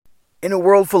In a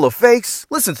world full of fakes,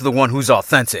 listen to the one who's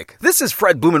authentic. This is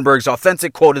Fred Blumenberg's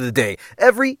authentic quote of the day.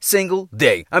 Every single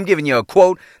day, I'm giving you a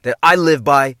quote that I live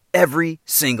by every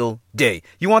single day.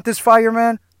 You want this fire,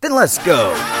 man? Then let's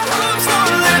go.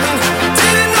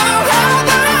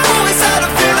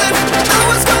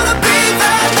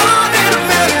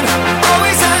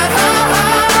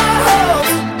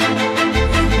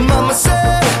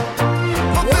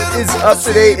 Up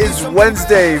today is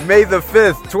Wednesday, May the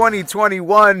 5th,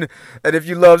 2021, and if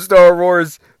you love Star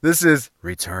Wars, this is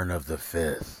Return of the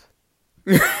Fifth.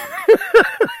 That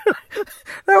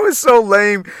was so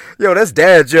lame. Yo, that's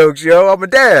dad jokes, yo. I'm a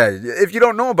dad. If you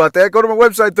don't know about that, go to my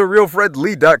website,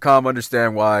 therealfredlee.com.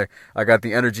 Understand why I got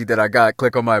the energy that I got.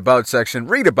 Click on my About section.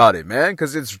 Read about it, man,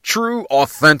 because it's true,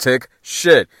 authentic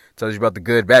shit. Tells you about the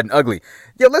good, bad, and ugly.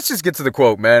 Yo, let's just get to the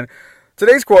quote, man.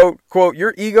 Today's quote,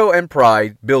 your ego and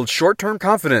pride build short-term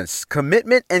confidence.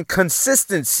 Commitment and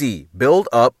consistency build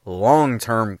up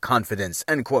long-term confidence,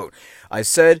 end quote. I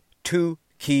said two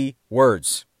key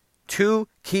words. Two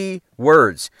key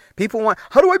words. People want,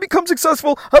 how do I become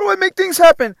successful? How do I make things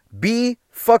happen? Be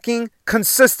fucking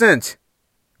consistent.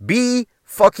 Be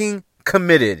fucking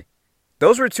committed.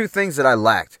 Those were two things that I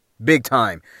lacked big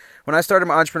time. When I started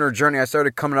my entrepreneur journey, I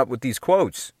started coming up with these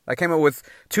quotes. I came up with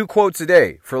 2 quotes a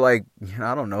day for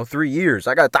 3 years.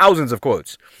 I got thousands of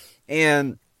quotes.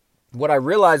 And what I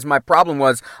realized my problem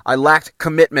was I lacked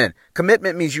commitment.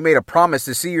 Commitment means you made a promise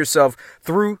to see yourself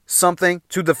through something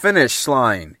to the finish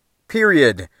line.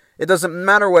 Period. It doesn't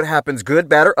matter what happens, good,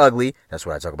 bad, or ugly. That's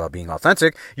what I talk about being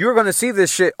authentic. You're going to see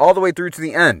this shit all the way through to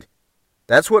the end.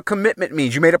 That's what commitment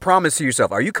means. You made a promise to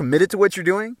yourself. Are you committed to what you're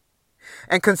doing?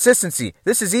 And consistency.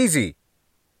 This is easy.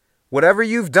 Whatever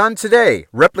you've done today,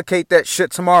 replicate that shit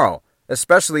tomorrow,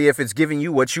 especially if it's giving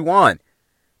you what you want.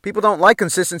 People don't like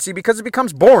consistency because it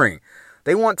becomes boring.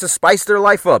 They want to spice their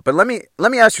life up. But let me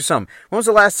ask you something. When was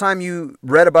the last time you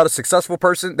read about a successful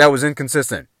person that was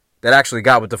inconsistent, that actually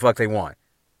got what the fuck they want?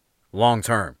 Long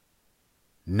term.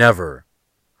 Never.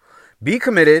 Be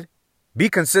committed. Be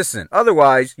consistent.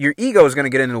 Otherwise, your ego is going to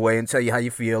get in the way and tell you how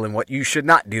you feel and what you should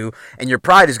not do. And your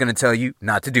pride is going to tell you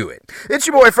not to do it. It's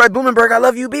your boy, Fred Blumenberg. I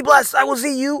love you. Be blessed. I will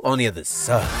see you on the other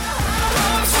side.